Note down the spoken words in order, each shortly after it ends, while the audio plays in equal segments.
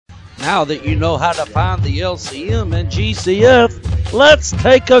Now that you know how to find the LCM and GCF, let's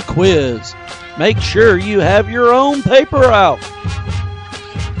take a quiz. Make sure you have your own paper out.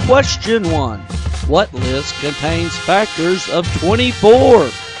 Question 1. What list contains factors of 24?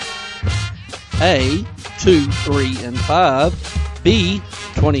 A, 2, 3, and 5. B,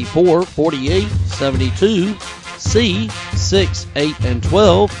 24, 48, 72. C, 6, 8, and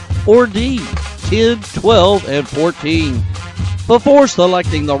 12. Or D, 10, 12, and 14. Before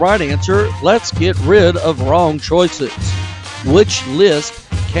selecting the right answer, let's get rid of wrong choices. Which list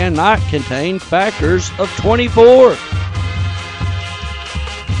cannot contain factors of 24?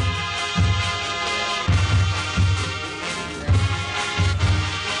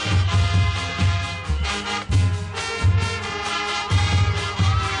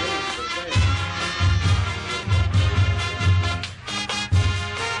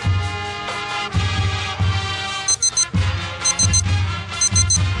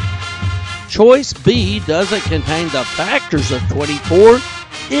 Choice B doesn't contain the factors of 24,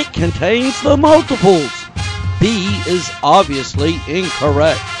 it contains the multiples. B is obviously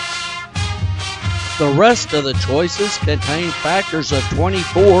incorrect. The rest of the choices contain factors of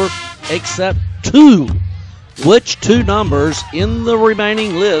 24 except 2. Which 2 numbers in the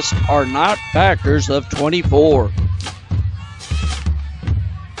remaining list are not factors of 24?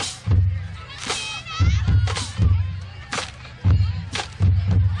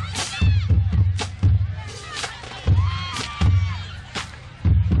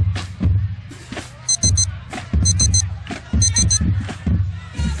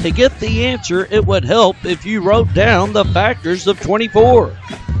 To get the answer, it would help if you wrote down the factors of 24.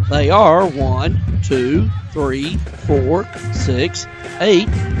 They are 1, 2, 3, 4, 6, 8,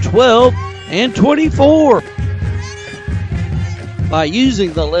 12, and 24. By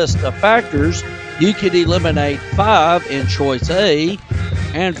using the list of factors, you could eliminate 5 in choice A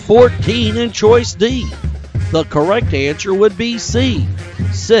and 14 in choice D. The correct answer would be C,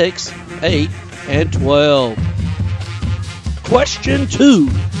 6, 8, and 12. Question 2.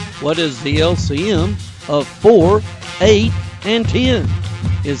 What is the LCM of 4, 8, and 10?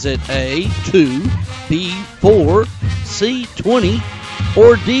 Is it A, 2, B, 4, C, 20,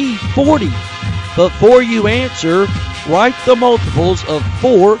 or D, 40? Before you answer, write the multiples of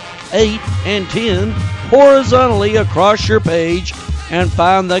 4, 8, and 10 horizontally across your page and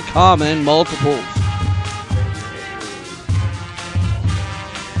find the common multiples.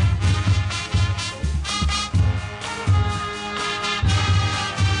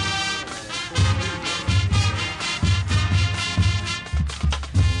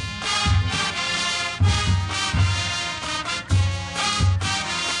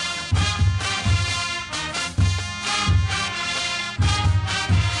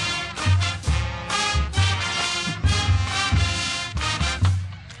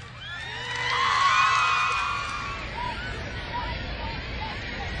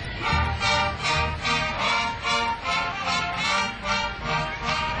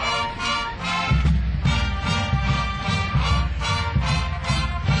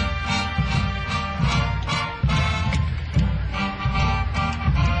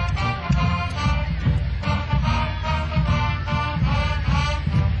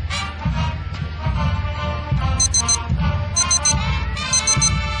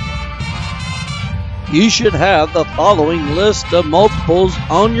 You should have the following list of multiples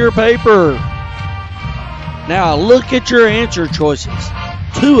on your paper. Now look at your answer choices.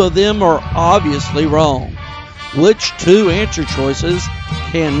 2 of them are obviously wrong. Which 2 answer choices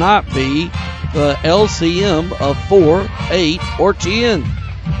cannot be the LCM of 4, 8, or 10?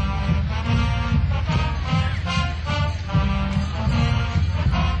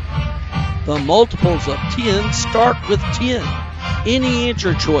 The multiples of 10 start with 10. Any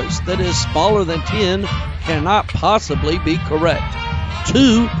answer choice that is smaller than 10 cannot possibly be correct.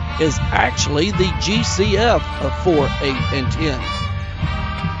 2 is actually the GCF of 4, 8, and 10.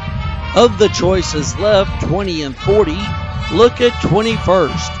 Of the choices left, 20 and 40, look at 20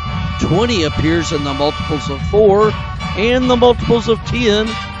 first. 20 appears in the multiples of 4 and the multiples of 10,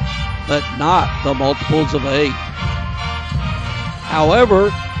 but not the multiples of 8. However,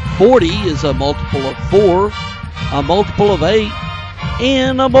 40 is a multiple of 4, a multiple of 8,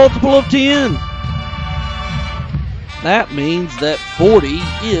 and a multiple of 10. That means that 40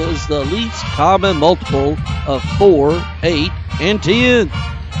 is the least common multiple of 4, 8, and 10.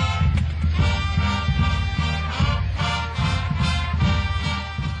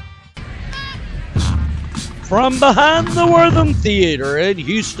 From behind the Wortham Theater in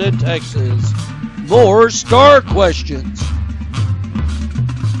Houston, Texas, more STAR questions.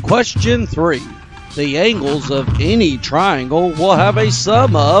 Question 3. The angles of any triangle will have a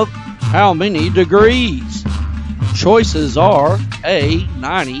sum of how many degrees? Choices are A,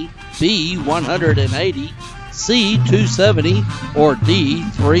 90, B, 180, C, 270, or D,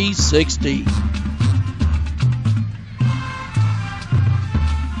 360.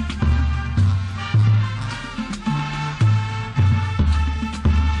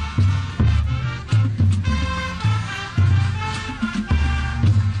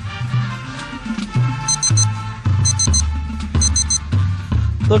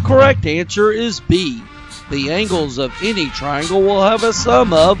 The correct answer is B. The angles of any triangle will have a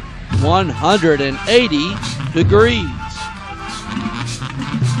sum of 180 degrees.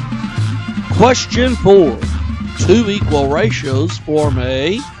 Question 4. Two equal ratios form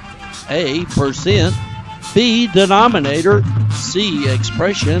A percent, B denominator, C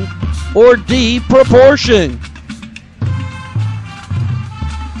expression, or D proportion.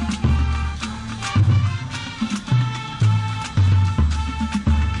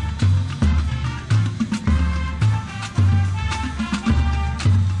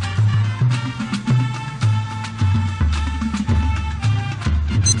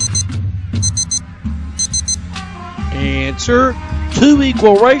 Answer, two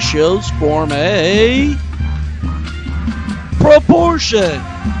equal ratios form a proportion.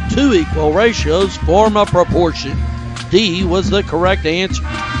 Two equal ratios form a proportion. D was the correct answer.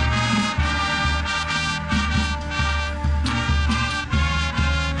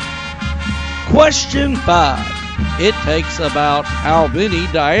 Question 5. It takes about how many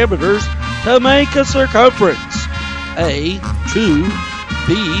diameters to make a circumference? A, 2,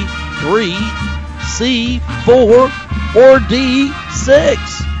 B, 3, C, 4, or D,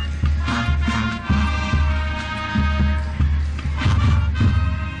 6?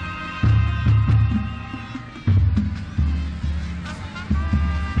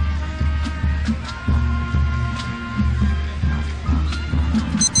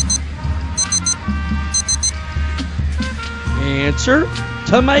 Answer,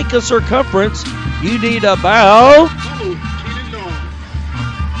 to make a circumference, you need about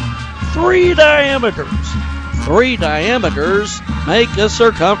 3 diameters. 3 diameters make a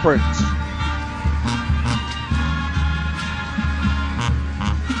circumference.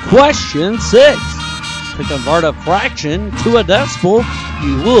 Question 6. To convert a fraction to a decimal,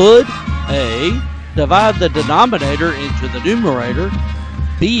 you would A, divide the denominator into the numerator,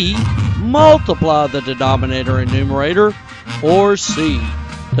 B, multiply the denominator and numerator, or C,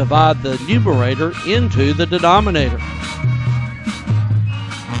 divide the numerator into the denominator.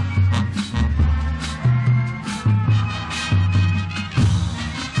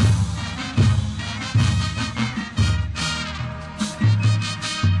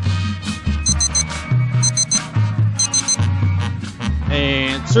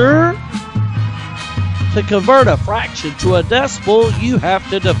 Answer, to convert a fraction to a decimal, you have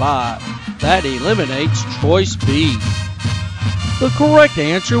to divide. That eliminates choice B. The correct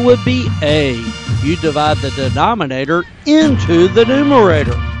answer would be A. You divide the denominator into the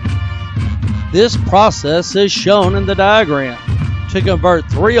numerator. This process is shown in the diagram. To convert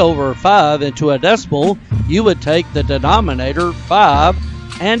 3 over 5 into a decimal, you would take the denominator 5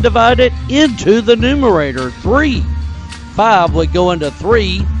 and divide it into the numerator 3. 5 would go into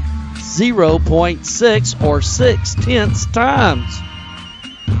 3 0.6 or 6/10 times.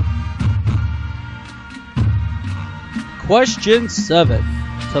 Question 7.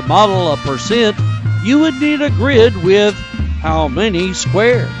 To model a percent, you would need a grid with how many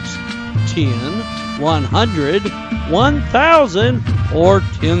squares? 10, 100, 1,000, or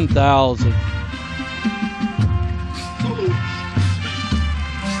 10,000?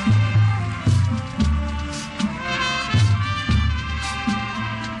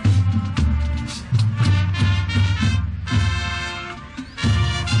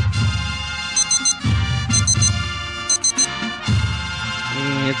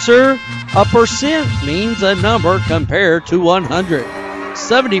 Answer, a percent means a number compared to 100.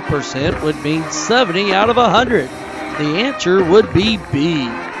 70% would mean 70 out of 100. The answer would be B.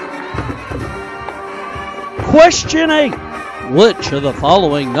 Question 8. Which of the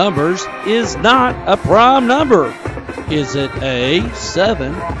following numbers is not a prime number? Is it A,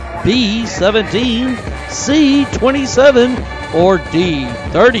 7, B, 17, C, 27, or D,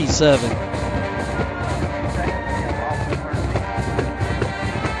 37?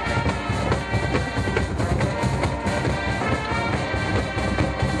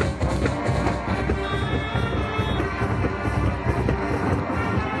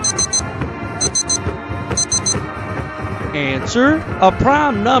 Answer, a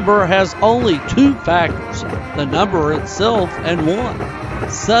prime number has only 2 factors, the number itself and 1.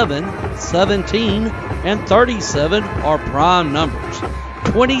 7, 17, and 37 are prime numbers.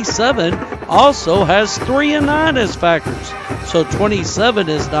 27 also has 3 and 9 as factors. So 27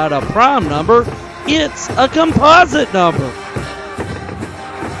 is not a prime number, it's a composite number.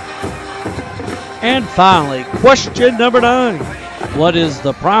 And finally, question number 9. What is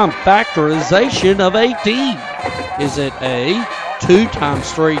the prime factorization of 18? Is it A, 2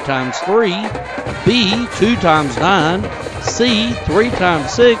 times 3 times 3, B, 2 times 9, C, 3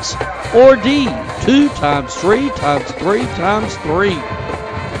 times 6, or D, 2 times 3 times 3 times 3?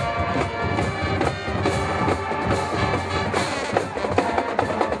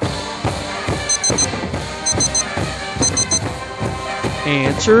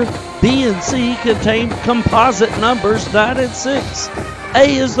 Answer, B and C contain composite numbers 9 and 6.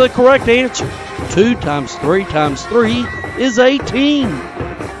 A is the correct answer. 2 times 3 times 3 is 18.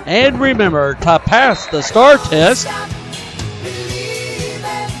 And remember, to pass the STAR test,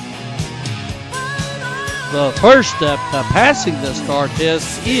 the first step to passing the STAR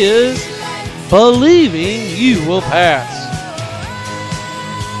test is believing you will pass.